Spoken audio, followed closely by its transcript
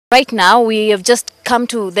Right now, we have just come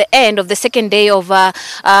to the end of the second day of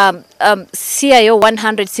CIO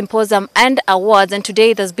 100 Symposium and Awards, and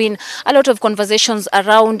today there's been a lot of conversations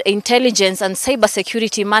around intelligence and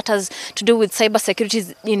cybersecurity matters to do with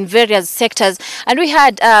cybersecurity in various sectors. And we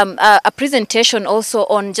had a presentation also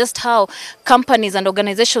on just how companies and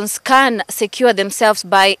organizations can secure themselves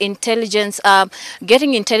by intelligence,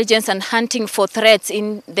 getting intelligence and hunting for threats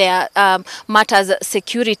in their matters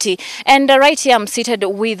security. And right here I'm seated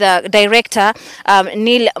with Director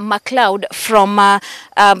Niall MacLeod from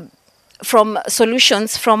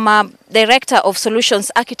Director of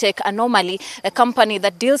Solutions Architects Anomali, a company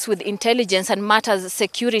that deals with intelligence and matters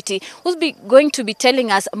security, who's going to be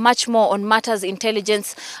telling us much more on matters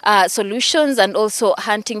intelligence solutions and also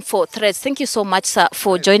hunting for threats. Thank you so much, sir,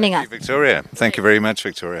 for joining us. Thank you, Victoria. Thank you very much,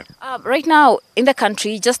 Victoria. Right now, in the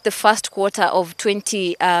country, just the first quarter of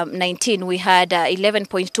 2019, we had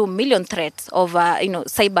 11.2 million threats of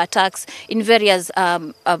cyber attacks in various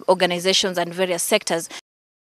organizations and various sectors.